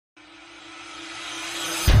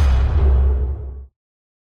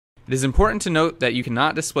It is important to note that you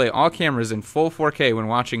cannot display all cameras in full 4K when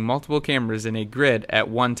watching multiple cameras in a grid at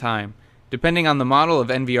one time. Depending on the model of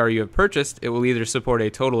NVR you have purchased, it will either support a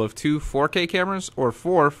total of 2 4K cameras or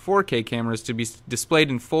 4 4K cameras to be displayed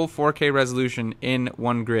in full 4K resolution in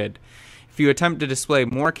one grid. If you attempt to display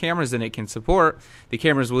more cameras than it can support, the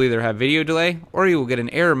cameras will either have video delay or you will get an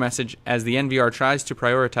error message as the NVR tries to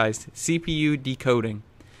prioritize CPU decoding.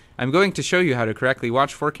 I'm going to show you how to correctly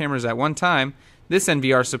watch 4 cameras at one time. This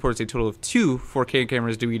NVR supports a total of 2 4K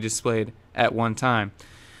cameras to be displayed at one time.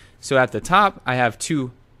 So at the top, I have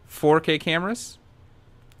 2 4K cameras.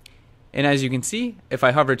 And as you can see, if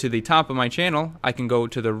I hover to the top of my channel, I can go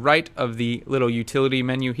to the right of the little utility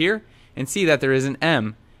menu here and see that there is an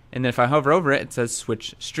M. And then if I hover over it, it says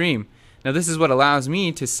switch stream. Now this is what allows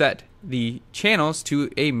me to set the channels to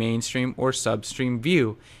a mainstream or substream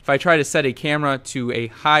view. If I try to set a camera to a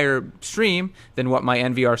higher stream than what my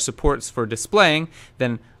NVR supports for displaying,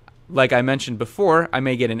 then like I mentioned before, I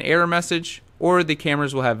may get an error message or the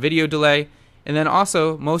cameras will have video delay. And then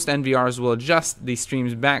also, most NVRs will adjust the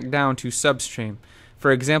streams back down to substream.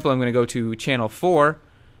 For example, I'm going to go to channel 4,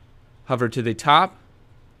 hover to the top.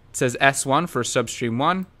 It says S1 for substream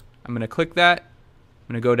 1. I'm going to click that.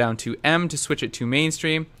 I'm going to go down to M to switch it to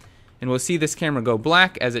mainstream. And we'll see this camera go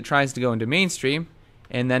black as it tries to go into mainstream.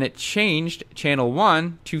 And then it changed channel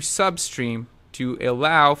 1 to substream to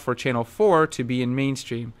allow for channel 4 to be in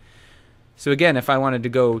mainstream. So again, if I wanted to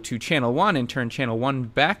go to channel 1 and turn channel 1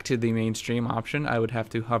 back to the mainstream option, I would have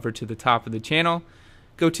to hover to the top of the channel,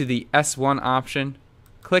 go to the S1 option,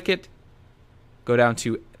 click it, go down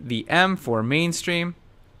to the M for mainstream.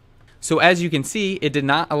 So as you can see, it did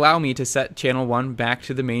not allow me to set channel 1 back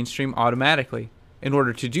to the mainstream automatically. In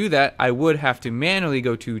order to do that, I would have to manually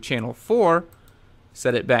go to channel 4,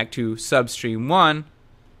 set it back to substream 1,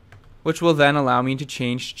 which will then allow me to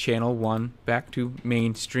change channel 1 back to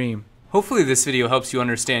mainstream. Hopefully this video helps you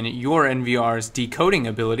understand your NVR's decoding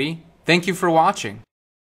ability. Thank you for watching.